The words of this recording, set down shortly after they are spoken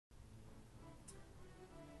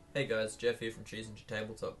Hey guys, Jeff here from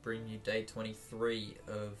DevilsProdigy, bringing you day 23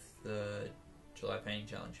 of the July Painting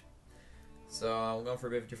Challenge. So I'm going for a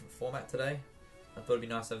bit of a different format today. I thought it'd be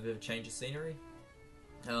nice to have a bit of a change of scenery.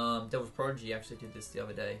 DevilsProdigy actually did this the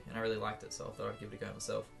other day, and I really liked it, so I thought I'd give it a go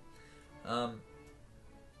myself.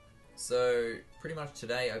 So pretty much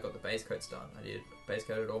today I got the base coats done. I did base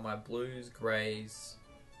coated all my blues, greys,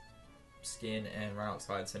 skin and run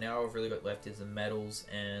outside. So now all I've really got left is the metals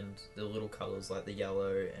and the little colours like the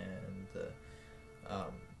yellow and the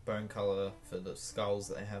bone colour for the skulls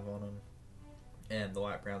that they have on them, and the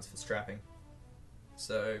light browns for strapping.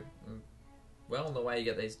 So well on the way to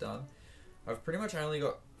get these done. I've pretty much only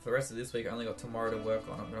got, for the rest of this week, I only got tomorrow to work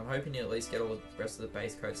on them, but I'm hoping to at least get all the rest of the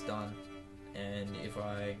base coats done, and if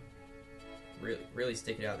I really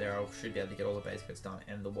stick it out there, I should be able to get all the base coats done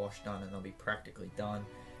and the wash done, and they'll be practically done.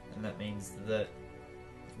 And that means that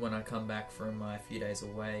when I come back from my few days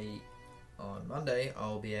away on Monday,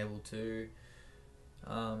 I'll be able to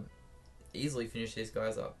easily finish these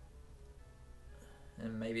guys up,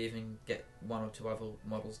 and maybe even get one or two other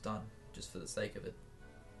models done just for the sake of it.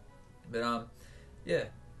 But yeah,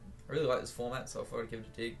 I really like this format, so I thought I'd give it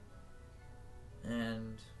a dig.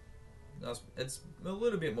 And it's a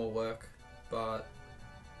little bit more work, but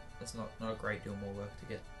it's not a great deal more work to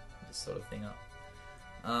get this sort of thing up.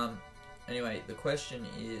 Anyway, the question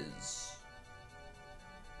is,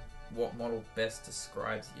 what model best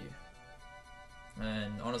describes you?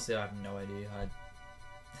 And honestly, I have no idea.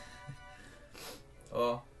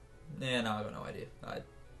 No, I got no idea. I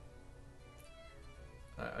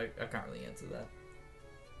can't really answer that.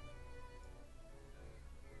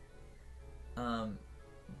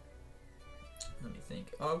 Let me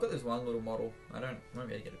think. Oh, I've got this one little model. I won't be able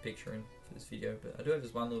to get a picture in for this video, but I do have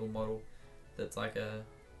this one little model that's like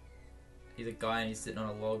he's a guy and he's sitting on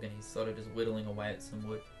a log and he's sort of just whittling away at some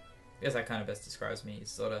wood. I guess that kind of best describes me.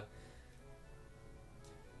 He's sort of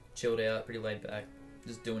chilled out, pretty laid back,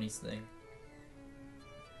 just doing his thing.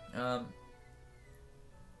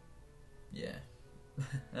 Yeah.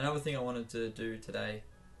 Another thing I wanted to do today,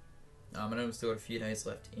 I know we've still got a few days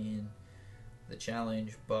left in the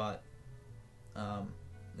challenge, but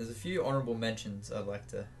there's a few honourable mentions I'd like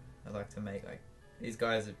to make. Like, these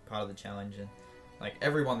guys are part of the challenge, and like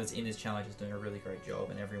everyone that's in this challenge is doing a really great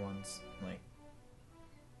job, and everyone's like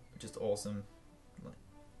just awesome. Like,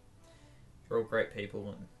 they're all great people,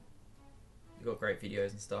 and you've got great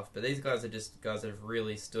videos and stuff. But these guys are just guys that have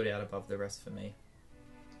really stood out above the rest for me.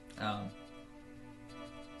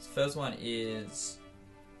 This first one is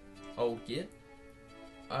Old Git.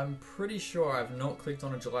 I'm pretty sure I've not clicked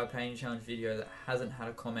on a July Painting Challenge video that hasn't had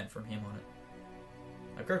a comment from him on it.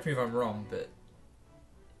 Now, correct me if I'm wrong, but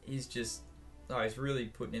he's just, he's really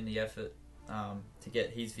putting in the effort to get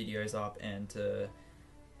his videos up and to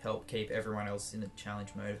help keep everyone else in the challenge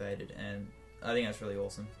motivated, and I think that's really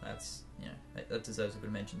awesome. That's, that deserves a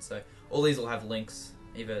good mention. So all these will have links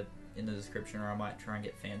either in the description, or I might try and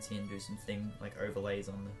get fancy and do some thing like overlays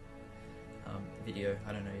on the video.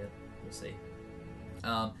 I don't know yet. We'll see.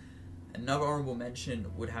 Another honourable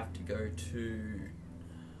mention would have to go to,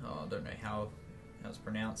 I don't know how it's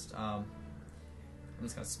pronounced. I'm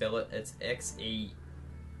just going to spell it. It's Xefaa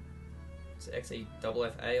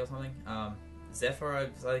or something.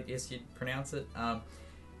 Xefaa, I guess you'd pronounce it.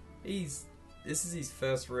 This is his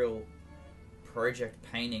first real project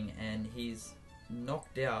painting, and he's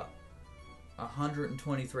knocked out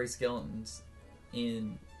 123 skeletons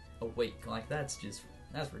in a week. Like, that's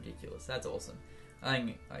ridiculous. That's awesome. I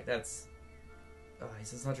think like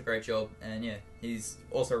he's done such a great job, and yeah, he's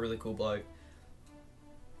also a really cool bloke.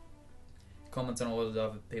 Comments on a lot of the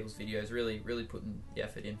other people's videos, really putting the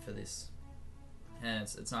effort in for this, and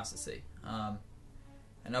it's nice to see.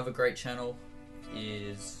 Another great channel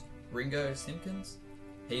is Ringo Simpkins.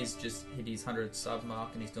 He's just hit his 100 sub mark,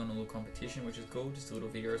 and he's doing a little competition, which is cool. Just a little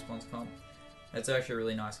video response comp. It's actually a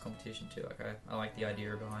really nice competition too. Like, I like the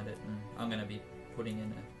idea behind it, and I'm going to be putting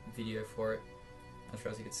in a video for it. I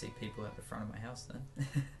suppose you could see people at the front of my house then,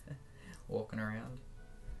 walking around.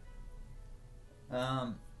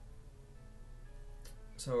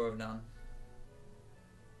 So what I've done.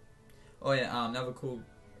 Oh yeah, another cool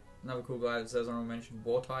guy that says I want to mention,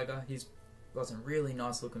 Wortiger. He's got some really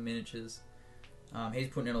nice looking miniatures. He's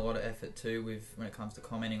putting in a lot of effort too when it comes to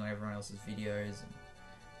commenting on everyone else's videos. And,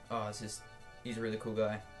 he's a really cool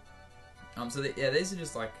guy. So these are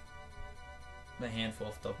just like a handful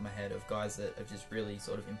off the top of my head of guys that have just really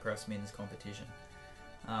sort of impressed me in this competition.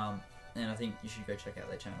 And I think you should go check out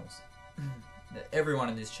their channels. Everyone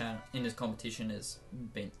in this competition has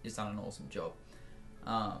done an awesome job.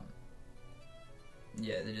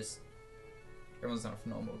 Yeah, everyone's done a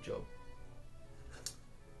phenomenal job.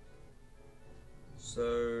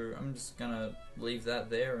 So I'm just gonna leave that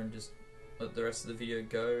there and just let the rest of the video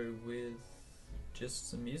go with just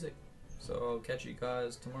some music. So I'll catch you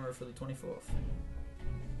guys tomorrow for the 24th.